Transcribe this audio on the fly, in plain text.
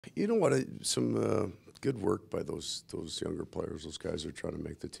You know what? Some good work by those younger players. Those guys are trying to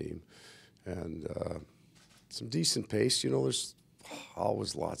make the team, and some decent pace. You know, there's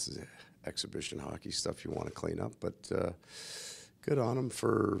always lots of exhibition hockey stuff you want to clean up, but good on them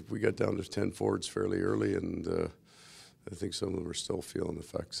for. We got down to 10 forwards fairly early, and I think some of them are still feeling the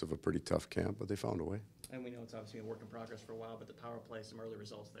effects of a pretty tough camp, but they found a way. And we know it's obviously a work in progress for a while, but the power play, some early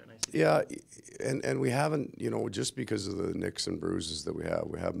results there. Nice. Yeah, and we haven't, you know, just because of the nicks and bruises that we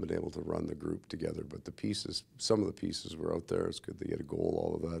haven't been able to run the group together. But the pieces, some of the pieces were out there. It's good to get a goal.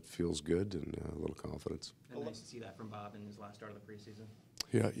 All of that feels good, and a little confidence. And nice to see that from Bob in his last start of the preseason.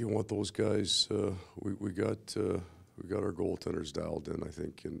 Yeah, you want those guys. We got our goaltenders dialed in, I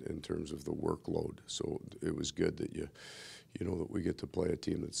think, in terms of the workload. So it was good that you know that we get to play a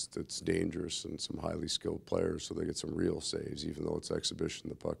team that's dangerous and some highly skilled players, so they get some real saves. Even though it's exhibition,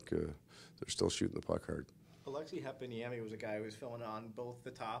 the puck, they're still shooting the puck hard. Alexi Heponiemi was a guy who was filling on both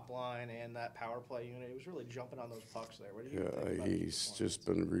the top line and that power play unit. He was really jumping on those pucks there. What do you think about he's just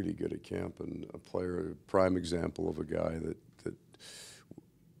been really good at camp, and a prime example of a guy that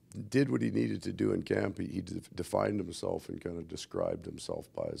did what he needed to do in camp. He defined himself and kind of described himself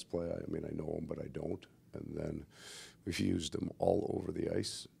by his play. I mean, I know him, but I don't. And then we've used him all over the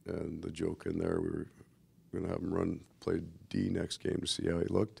ice. And the joke in there, we were going to have him play D next game to see how he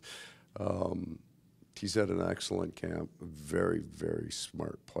looked. He's had an excellent camp, a very, very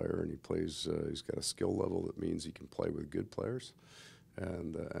smart player, and he plays. He's got a skill level that means he can play with good players,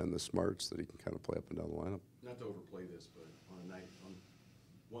 and the smarts that he can kind of play up and down the lineup. Not to overplay this, but on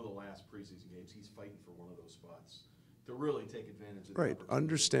one of the last preseason games, he's fighting for one of those spots to really take advantage of the Right,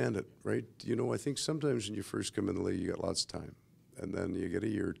 understand it, right? You know, I think sometimes when you first come in the league, you got lots of time, and then you get a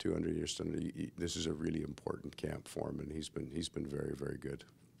year or two under your study. This is a really important camp for him, and he's been very, very good.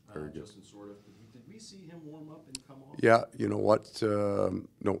 Very good. Justin, sort of. Did we see him warm up and come off? Yeah, you know what?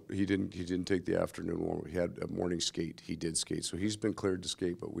 No, he didn't. He didn't take the afternoon warm. He had a morning skate. He did skate, so he's been cleared to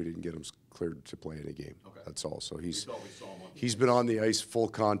skate, but we didn't get him cleared to play any game. Okay. That's all. So We thought we saw him on he's been on the ice, full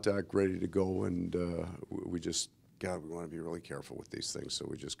contact, ready to go, and we just, God, we want to be really careful with these things. So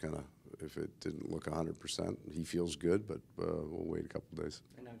we just kind of, if it didn't look 100%, he feels good, but we'll wait a couple of days.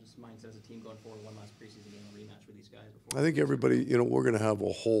 And now just mindset as a team going forward, one last preseason game, a rematch with these guys before. I think everybody, you know, we're going to have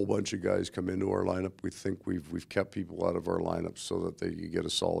a whole bunch of guys come into our lineup. We think we've kept people out of our lineup so that they could get a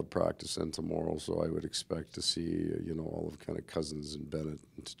solid practice in tomorrow. So I would expect to see, you know, all of kind of Cousins and Bennett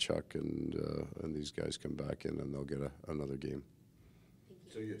and Chuck and these guys come back in, and they'll get another game.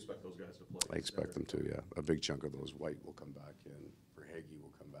 So you expect those guys to play? I expect them to, yeah. A big chunk of those. White will come back in. Verhaeghe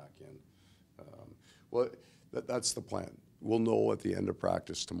will come back in. Well, that's the plan. We'll know at the end of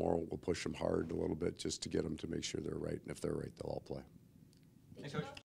practice tomorrow. We'll push them hard a little bit just to get them to make sure they're right. And if they're right, they'll all play. Thanks, Coach.